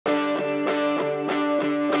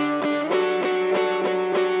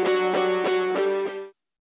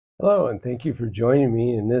Hello, and thank you for joining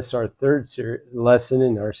me in this, our third lesson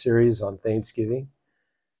in our series on Thanksgiving.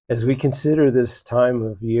 As we consider this time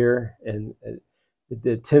of year, and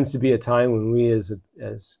it tends to be a time when we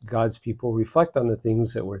as God's people reflect on the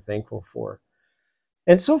things that we're thankful for.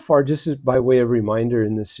 And so far, just as by way of reminder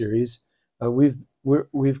in this series,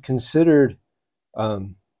 we've considered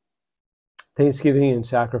Thanksgiving and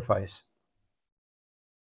sacrifice.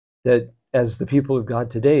 That as the people of God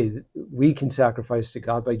today, we can sacrifice to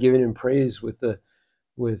God by giving Him praise with the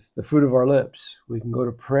fruit of our lips. We can go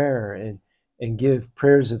to prayer and give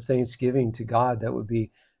prayers of thanksgiving to God that would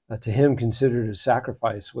be to Him considered a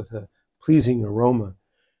sacrifice with a pleasing aroma.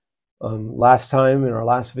 Last time in our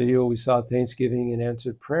last video, we saw thanksgiving and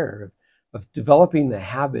answered prayer, of developing the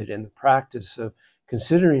habit and the practice of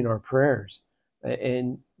considering our prayers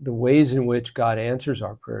and the ways in which God answers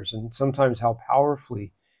our prayers, and sometimes how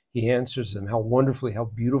powerfully He answers them, how wonderfully, how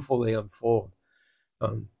beautiful they unfold.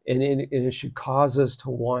 And it should cause us to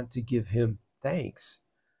want to give Him thanks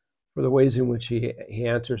for the ways in which He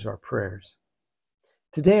answers our prayers.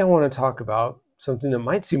 Today I want to talk about something that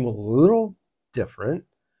might seem a little different,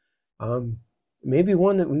 maybe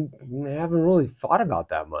one that we haven't really thought about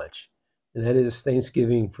that much, and that is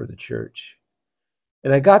Thanksgiving for the church.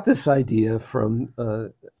 And I got this idea from,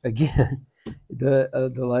 again,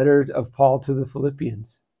 the letter of Paul to the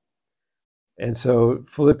Philippians. And so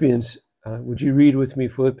Philippians, would you read with me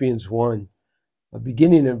Philippians 1,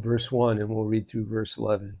 beginning at verse 1, and we'll read through verse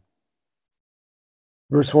 11.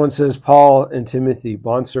 Verse 1 says, Paul and Timothy,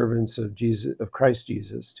 bondservants of Christ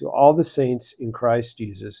Jesus, to all the saints in Christ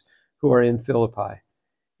Jesus who are in Philippi,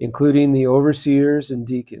 including the overseers and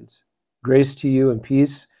deacons, grace to you and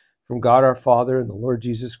peace from God our Father and the Lord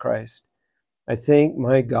Jesus Christ. I thank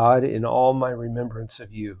my God in all my remembrance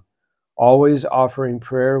of you, always offering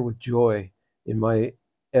prayer with joy in my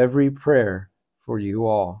every prayer for you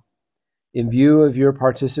all, in view of your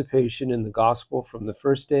participation in the gospel from the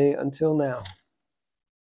first day until now.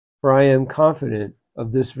 For I am confident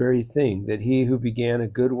of this very thing, that he who began a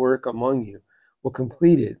good work among you will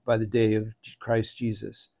complete it by the day of Christ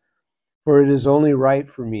Jesus. For it is only right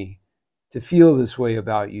for me to feel this way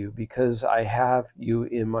about you, because I have you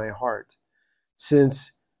in my heart,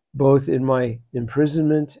 since both in my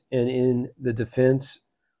imprisonment and in the defense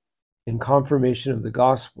and confirmation of the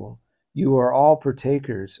gospel, you are all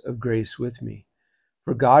partakers of grace with me.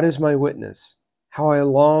 For God is my witness, how I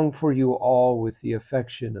long for you all with the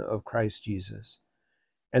affection of Christ Jesus.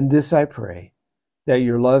 And this I pray, that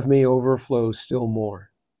your love may overflow still more,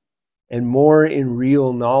 and more in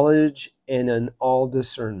real knowledge and in all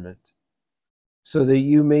discernment, so that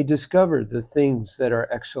you may discover the things that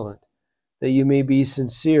are excellent, that you may be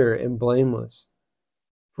sincere and blameless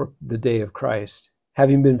for the day of Christ,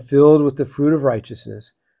 having been filled with the fruit of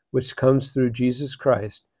righteousness, which comes through Jesus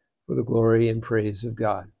Christ, for the glory and praise of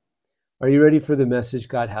God. Are you ready for the message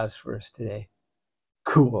God has for us today?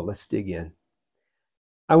 Cool, let's dig in.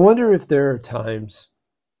 I wonder if there are times,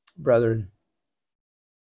 brethren,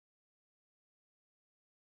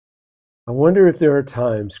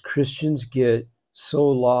 Christians get so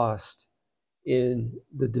lost in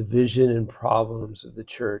the division and problems of the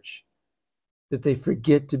church that they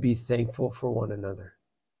forget to be thankful for one another.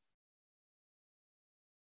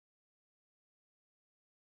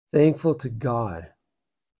 Thankful to God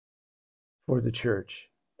for the church,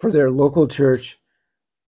 for their local church,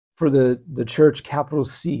 for the church, capital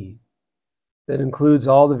C, that includes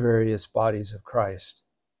all the various bodies of Christ.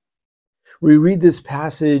 We read this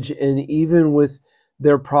passage, and even with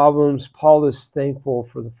their problems, Paul is thankful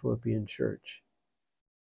for the Philippian church.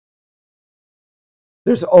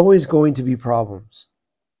 There's always going to be problems.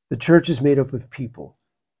 The church is made up of people.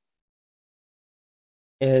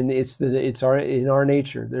 And in our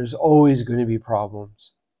nature, there's always going to be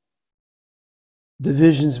problems.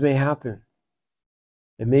 Divisions may happen.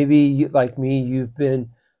 And maybe, like me, you've been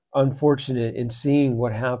unfortunate in seeing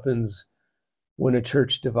what happens when a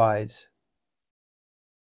church divides.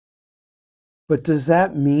 But does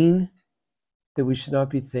that mean that we should not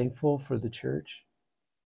be thankful for the church?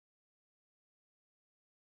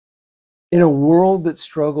 In a world that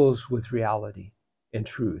struggles with reality and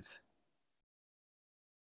truth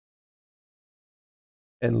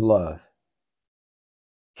and love,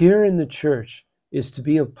 here in the church is to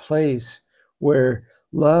be a place where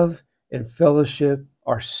love and fellowship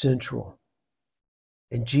are central.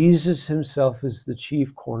 And Jesus himself is the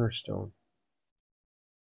chief cornerstone.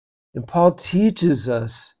 And Paul teaches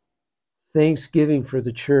us thanksgiving for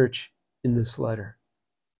the church in this letter.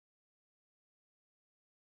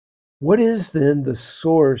 What is then the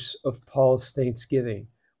source of Paul's thanksgiving?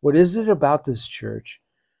 What is it about this church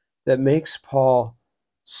that makes Paul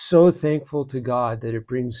so thankful to God that it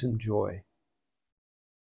brings him joy.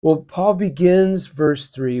 Well, Paul begins verse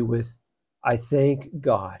 3 with, I thank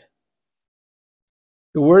God.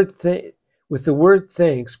 With the word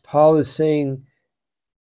thanks, Paul is saying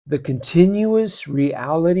the continuous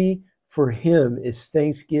reality for him is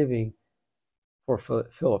thanksgiving for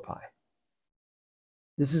Philippi.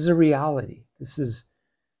 This is a reality. This is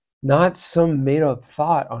not some made-up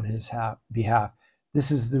thought on his behalf.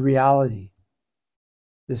 This is the reality.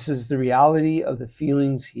 This is the reality of the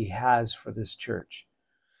feelings he has for this church.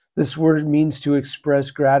 This word means to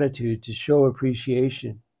express gratitude, to show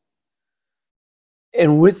appreciation.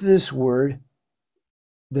 And with this word,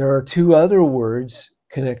 there are two other words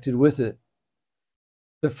connected with it.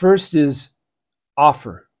 The first is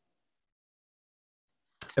offer.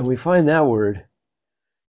 And we find that word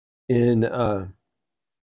in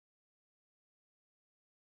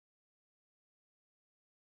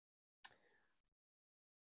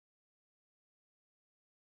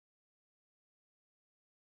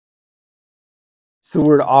it's the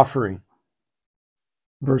word offering.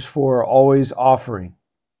 Verse 4, always offering.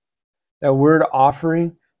 That word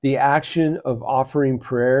offering, the action of offering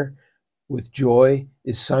prayer with joy,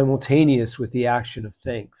 is simultaneous with the action of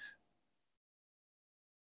thanks.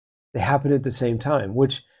 They happen at the same time,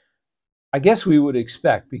 which I guess we would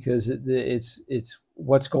expect because it's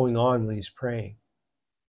what's going on when he's praying.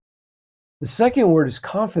 The second word is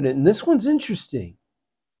confident, and this one's interesting.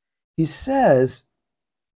 He says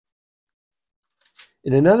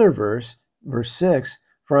in another verse, verse 6,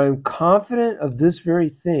 for I am confident of this very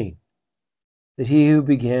thing, that he who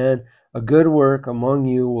began a good work among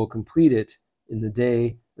you will complete it in the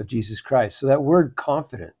day of Jesus Christ. So that word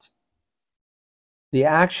confident, the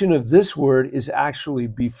action of this word is actually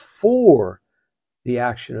before the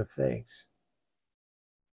action of thanks.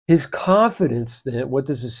 His confidence, then, what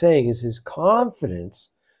this is saying is his confidence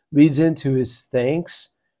leads into his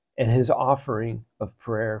thanks and his offering of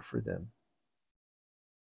prayer for them.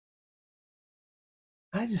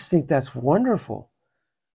 I just think that's wonderful.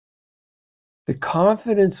 The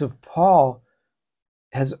confidence of Paul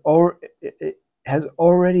has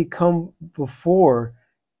already come before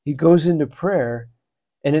he goes into prayer,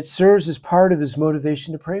 and it serves as part of his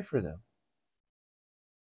motivation to pray for them.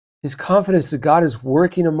 His confidence that God is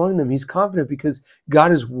working among them. He's confident because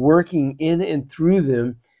God is working in and through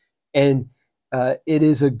them, and it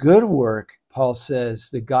is a good work, Paul says,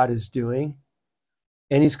 that God is doing,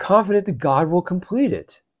 and he's confident that God will complete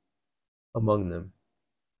it among them.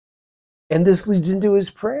 And this leads into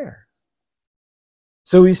his prayer.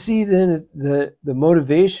 So we see then the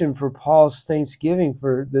motivation for Paul's thanksgiving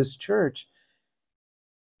for this church.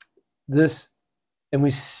 We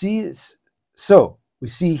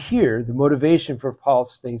see here the motivation for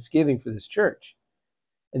Paul's thanksgiving for this church.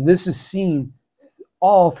 And this is seen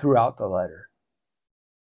all throughout the letter.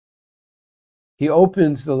 He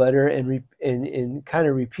opens the letter and kind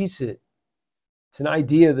of repeats it. It's an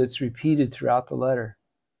idea that's repeated throughout the letter.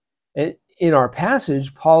 And in our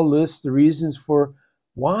passage, Paul lists the reasons for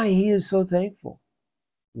why he is so thankful.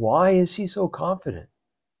 Why is he so confident?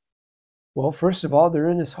 Well, first of all, they're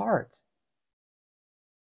in his heart.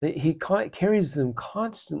 He carries them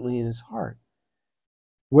constantly in his heart.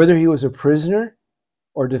 Whether he was a prisoner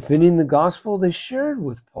or defending the gospel, they shared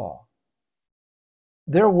with Paul.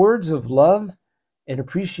 Their words of love and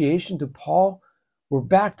appreciation to Paul were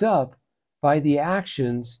backed up by the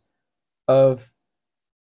actions of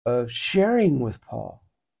sharing with Paul.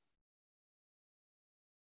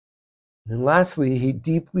 And lastly, he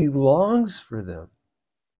deeply longs for them.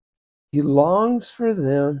 He longs for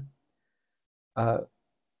them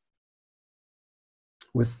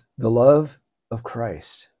with the love of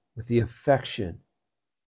Christ, with the affection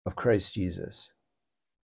of Christ Jesus.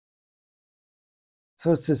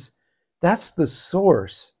 So it's this, that's the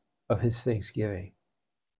source of his thanksgiving.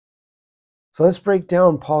 So let's break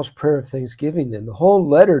down Paul's prayer of thanksgiving then. The whole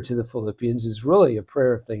letter to the Philippians is really a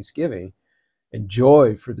prayer of thanksgiving and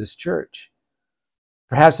joy for this church.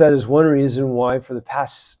 Perhaps that is one reason why for the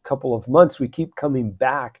past couple of months we keep coming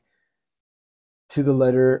back to the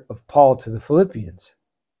letter of Paul to the Philippians.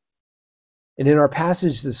 And in our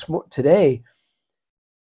passage today,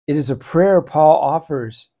 it is a prayer Paul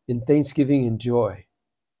offers in thanksgiving and joy.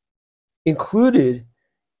 Included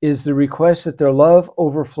is the request that their love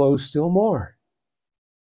overflows still more,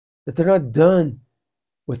 that they're not done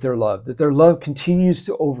with their love, that their love continues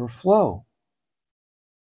to overflow,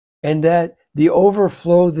 and that the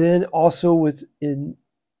overflow then also within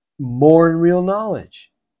more and real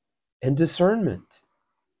knowledge and discernment.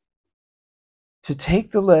 To take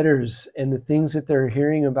the letters and the things that they're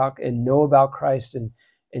hearing about and know about Christ and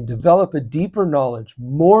and develop a deeper knowledge,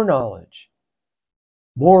 more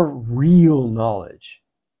real knowledge,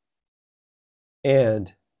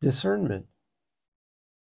 and discernment.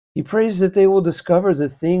 He prays that they will discover the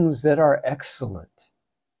things that are excellent.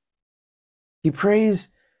 He prays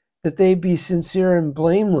that they be sincere and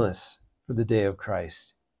blameless for the day of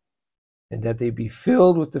Christ, and that they be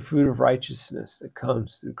filled with the fruit of righteousness that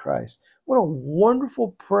comes through Christ. What a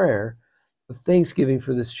wonderful prayer of thanksgiving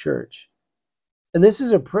for this church. And this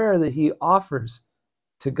is a prayer that he offers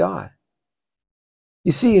to God.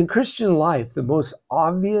 You see, in Christian life, the most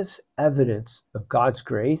obvious evidence of God's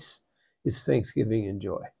grace is thanksgiving and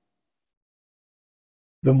joy.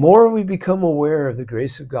 The more we become aware of the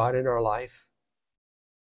grace of God in our life,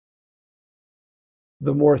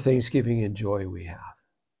 the more thanksgiving and joy we have.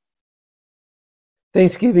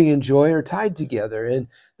 Thanksgiving and joy are tied together, and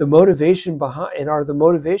the motivation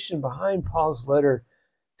behind Paul's letter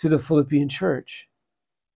to the Philippian church.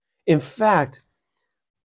 In fact,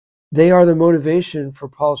 they are the motivation for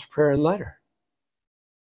Paul's prayer and letter.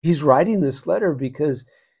 He's writing this letter because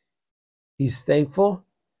he's thankful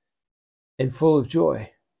and full of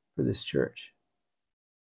joy for this church.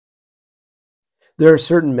 There are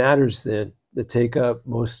certain matters then that take up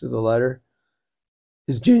most of the letter.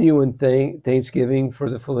 His genuine thanksgiving for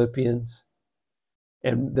the Philippians,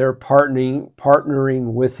 and their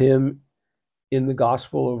partnering with him in the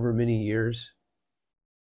gospel over many years.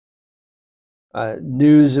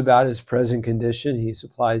 News about his present condition, he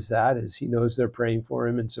supplies that as he knows they're praying for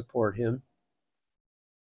him and support him.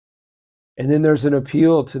 And then there's an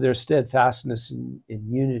appeal to their steadfastness in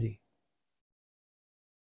unity.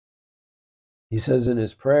 He says in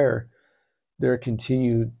his prayer, their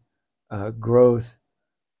continued growth,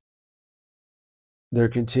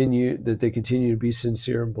 that they continue to be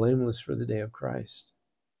sincere and blameless for the day of Christ.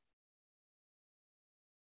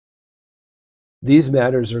 These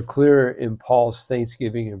matters are clear in Paul's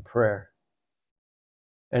thanksgiving and prayer.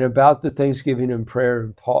 And about the thanksgiving and prayer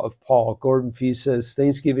of Paul, Gordon Fee says,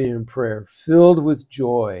 thanksgiving and prayer filled with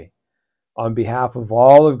joy on behalf of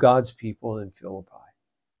all of God's people in Philippi.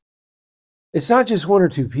 It's not just one or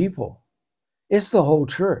two people. It's the whole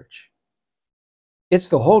church. It's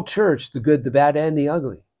the whole church, the good, the bad, and the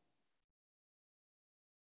ugly.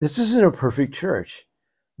 This isn't a perfect church.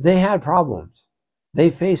 They had problems. They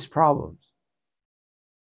faced problems.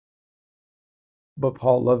 But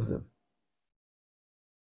Paul loved them.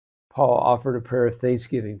 Paul offered a prayer of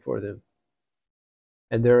thanksgiving for them.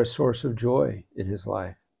 And they're a source of joy in his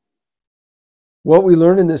life. What we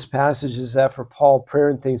learn in this passage is that for Paul, prayer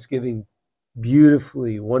and thanksgiving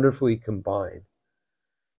beautifully, wonderfully combined.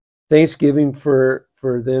 Thanksgiving for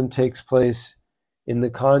them takes place in the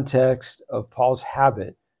context of Paul's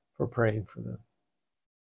habit for praying for them.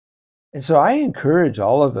 And so I encourage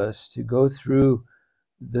all of us to go through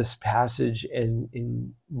this passage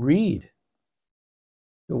and read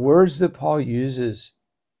the words that Paul uses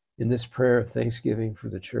in this prayer of thanksgiving for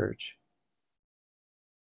the church.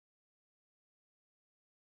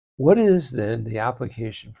 What is then the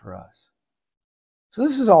application for us? So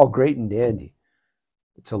this is all great and dandy.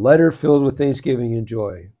 It's a letter filled with thanksgiving and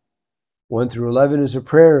joy. 1 through 11 is a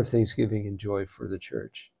prayer of thanksgiving and joy for the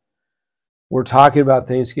church. We're talking about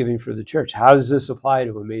thanksgiving for the church. How does this apply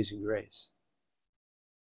to Amazing Grace?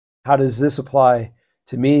 How does this apply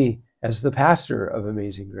to me as the pastor of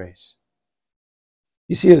Amazing Grace?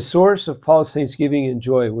 You see, a source of Paul's thanksgiving and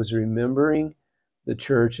joy was remembering the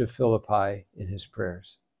church of Philippi in his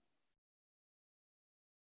prayers.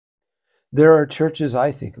 There are churches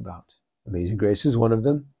I think about. Amazing Grace is one of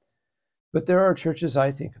them. But there are churches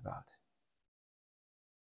I think about.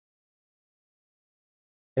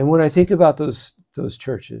 And when I think about those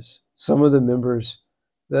churches, some of the members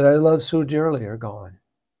that I love so dearly are gone.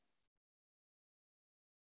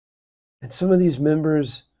 And some of these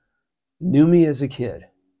members knew me as a kid.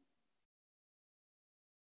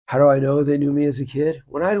 How do I know they knew me as a kid?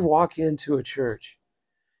 When I'd walk into a church,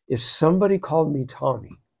 if somebody called me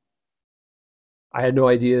Tommy, I had no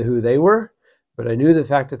idea who they were, but I knew the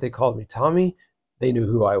fact that they called me Tommy, they knew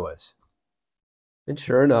who I was. And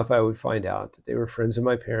sure enough, I would find out that they were friends of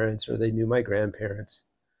my parents or they knew my grandparents.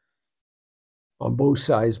 On both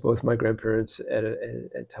sides, both my grandparents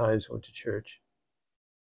at times went to church.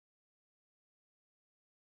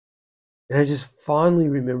 And I just fondly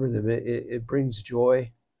remember them. It brings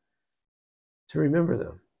joy to remember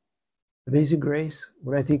them. Amazing Grace,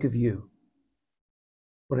 when I think of you,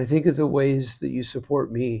 when I think of the ways that you support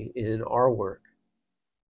me in our work,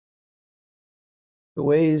 the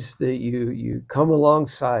ways that you come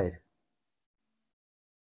alongside.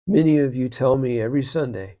 Many of you tell me every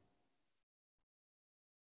Sunday,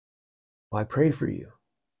 well, I pray for you.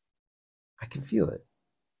 I can feel it.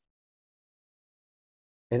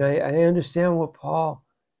 And I understand what Paul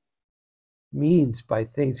means by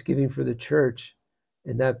thanksgiving for the church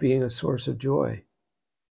and that being a source of joy.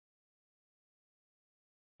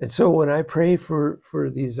 And so when I pray for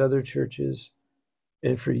these other churches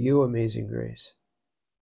and for you, Amazing Grace,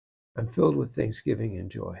 I'm filled with thanksgiving and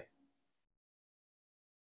joy.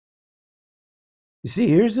 You see,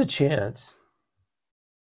 here's a chance.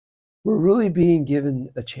 We're really being given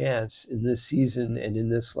a chance in this season and in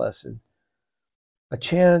this lesson, a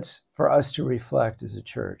chance for us to reflect as a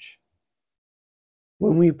church.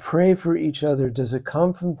 When we pray for each other, does it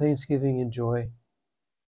come from thanksgiving and joy?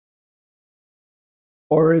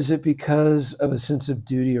 Or is it because of a sense of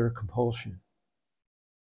duty or compulsion?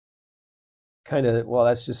 Kind of, well,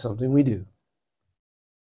 that's just something we do.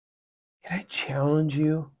 Can I challenge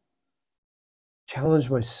you, challenge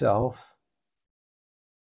myself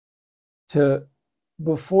to,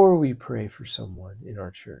 before we pray for someone in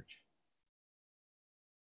our church,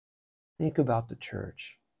 think about the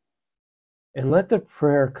church and let the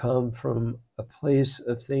prayer come from a place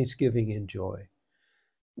of thanksgiving and joy.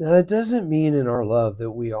 Now, that doesn't mean in our love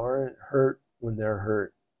that we aren't hurt when they're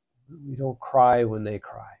hurt. We don't cry when they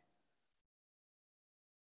cry.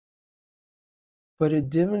 But it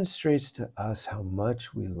demonstrates to us how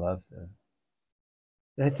much we love them.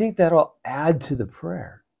 And I think that'll add to the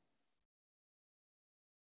prayer.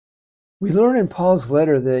 We learn in Paul's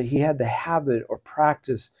letter that he had the habit or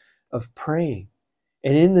practice of praying.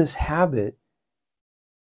 And in this habit,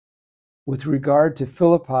 with regard to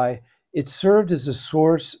Philippi, it served as a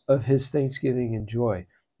source of his thanksgiving and joy.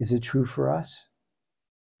 Is it true for us?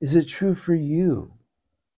 Is it true for you?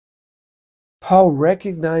 Paul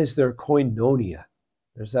recognized their koinonia.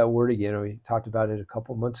 There's that word again. We talked about it a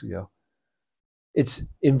couple months ago. It's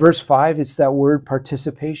in verse 5, it's that word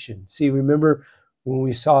participation. See, remember when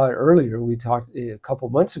we saw it earlier, we talked a couple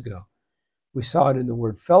months ago, we saw it in the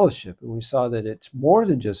word fellowship, and we saw that it's more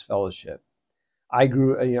than just fellowship.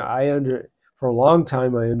 For a long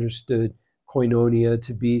time, I understood koinonia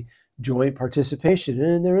to be joint participation,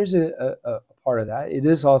 and there is a part of that. It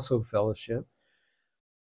is also fellowship,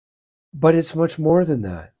 but it's much more than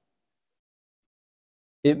that.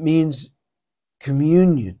 It means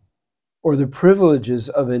communion or the privileges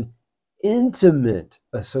of an intimate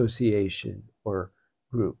association or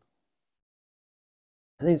group.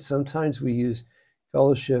 I think sometimes we use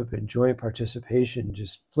fellowship and joint participation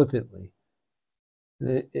just flippantly.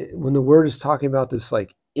 When the word is talking about this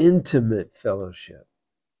like intimate fellowship,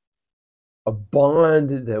 a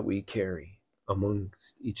bond that we carry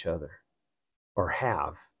amongst each other or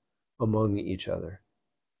have among each other.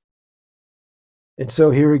 And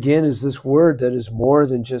so here again is this word that is more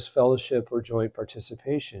than just fellowship or joint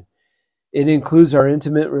participation. It includes our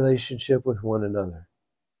intimate relationship with one another.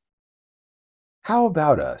 How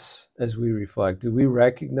about us as we reflect? Do we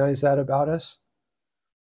recognize that about us?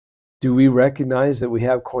 Do we recognize that we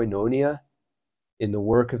have koinonia in the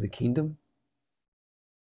work of the kingdom?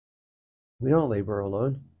 We don't labor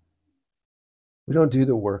alone. We don't do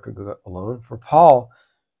the work alone. For Paul,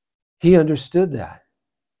 he understood that.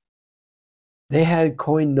 They had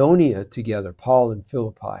koinonia together, Paul and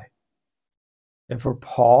Philippi. And for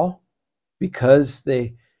Paul, because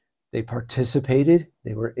they participated,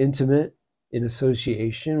 they were intimate in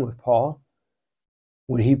association with Paul,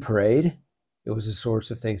 when he prayed, it was a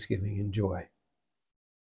source of thanksgiving and joy.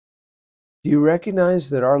 Do you recognize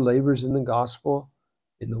that our labors in the gospel,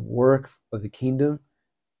 in the work of the kingdom,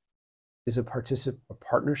 is a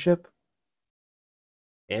partnership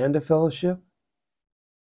and a fellowship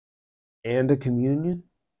and a communion?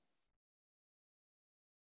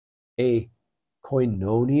 A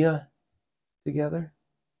koinonia together?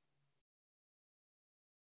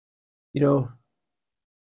 You know,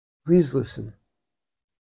 please listen.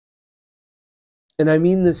 And I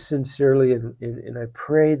mean this sincerely, and I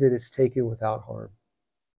pray that it's taken without harm.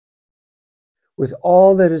 With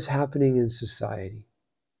all that is happening in society,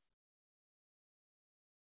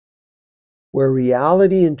 where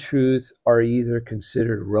reality and truth are either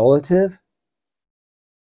considered relative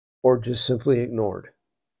or just simply ignored,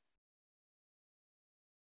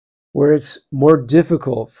 where it's more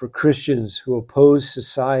difficult for Christians who oppose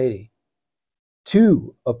society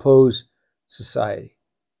to oppose society,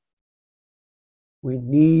 we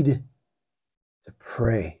need to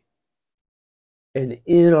pray. And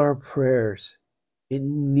in our prayers, it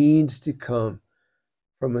needs to come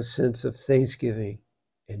from a sense of thanksgiving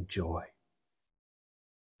and joy.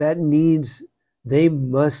 They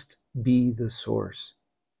must be the source.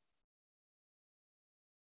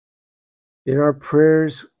 In our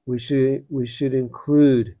prayers, we should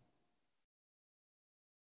include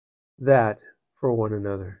that for one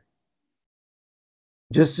another,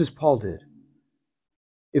 just as Paul did.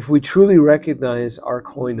 If we truly recognize our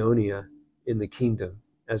koinonia in the kingdom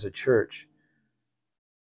as a church,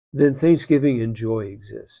 then thanksgiving and joy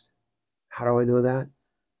exist. How do I know that?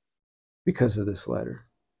 Because of this letter.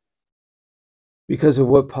 Because of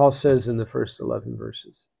what Paul says in the first 11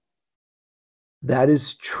 verses. That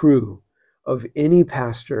is true of any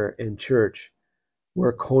pastor and church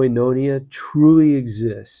where koinonia truly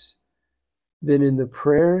exists. Then in the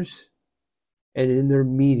prayers and in their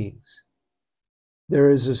meetings,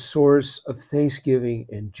 there is a source of thanksgiving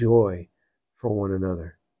and joy for one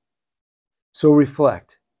another. So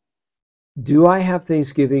reflect. Do I have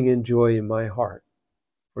thanksgiving and joy in my heart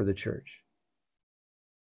for the church?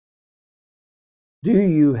 Do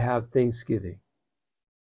you have thanksgiving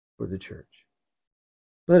for the church?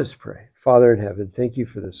 Let us pray. Father in heaven, thank you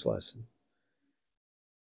for this lesson.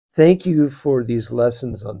 Thank you for these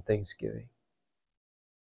lessons on Thanksgiving.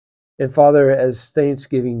 And Father, as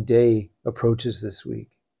Thanksgiving Day approaches this week,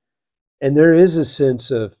 and there is a sense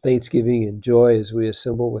of thanksgiving and joy as we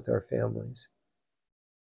assemble with our families,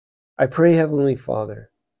 I pray, Heavenly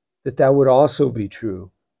Father, that that would also be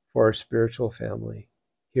true for our spiritual family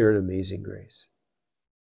here at Amazing Grace.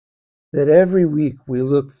 That every week we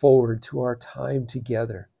look forward to our time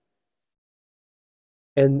together.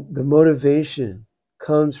 And the motivation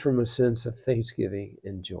comes from a sense of thanksgiving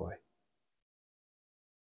and joy.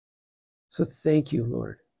 So thank you,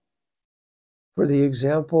 Lord, for the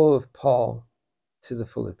example of Paul to the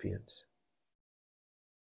Philippians,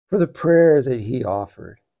 for the prayer that he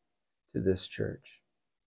offered to this church.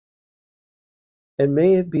 And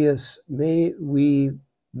may we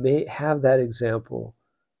have that example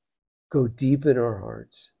go deep in our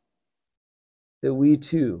hearts, that we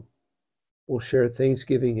too will share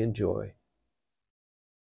thanksgiving and joy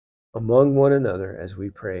among one another as we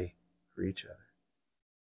pray for each other.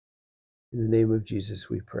 In the name of Jesus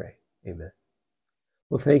we pray. Amen.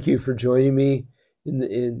 Well, thank you for joining me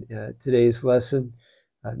in today's lesson.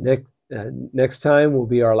 Next time will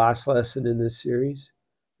be our last lesson in this series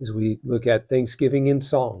as we look at Thanksgiving in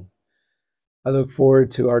song. I look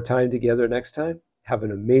forward to our time together next time. Have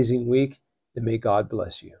an amazing week, and may God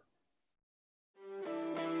bless you.